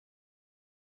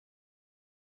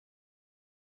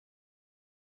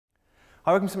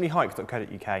Hi, welcome to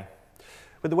simplyhike.co.uk.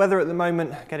 With the weather at the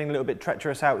moment getting a little bit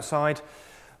treacherous outside,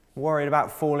 worried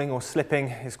about falling or slipping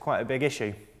is quite a big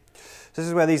issue. So this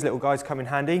is where these little guys come in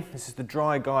handy. This is the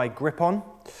Dry Guy GripOn.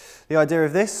 The idea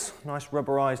of this, nice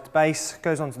rubberized base,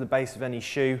 goes onto the base of any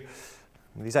shoe.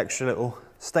 These extra little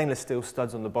stainless steel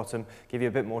studs on the bottom give you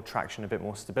a bit more traction, a bit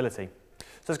more stability. So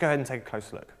let's go ahead and take a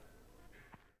closer look.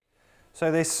 So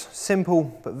this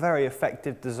simple but very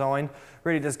effective design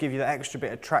really does give you the extra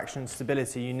bit of traction and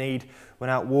stability you need when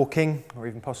out walking or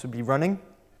even possibly running.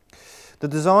 The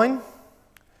design,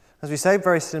 as we say,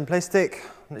 very simplistic.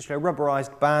 Literally a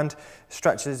rubberized band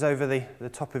stretches over the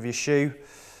top of your shoe,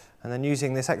 and then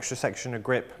using this extra section of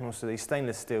grip and also these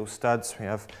stainless steel studs, we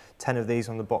have 10 of these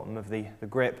on the bottom of the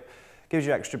grip, gives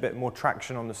you extra bit more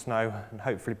traction on the snow and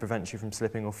hopefully prevents you from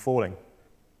slipping or falling.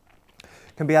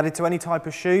 Can be added to any type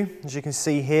of shoe. As you can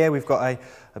see here, we've got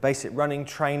a basic running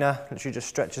trainer, literally just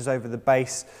stretches over the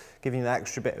base, giving you that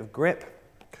extra bit of grip.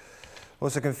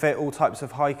 Also can fit all types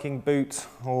of hiking boot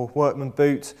or workman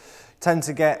boot. Tend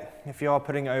to get, if you are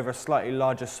putting it over a slightly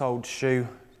larger soled shoe,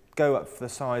 go up for the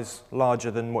size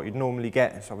larger than what you'd normally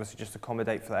get. So obviously just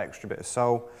accommodate for that extra bit of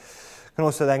sole. Can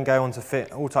also then go on to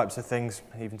fit all types of things,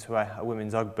 even to a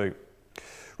women's Ugg boot.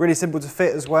 Really simple to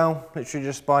fit as well, literally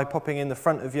just by popping in the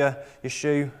front of your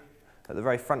shoe at the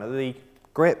very front of the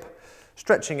grip,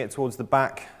 stretching it towards the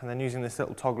back, and then using this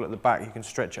little toggle at the back you can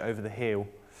stretch it over the heel.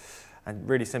 And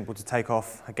really simple to take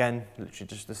off, again, literally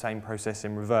just the same process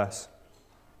in reverse.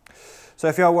 So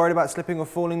if you are worried about slipping or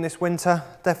falling this winter,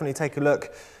 definitely take a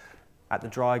look at the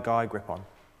Dry Guy GripOn.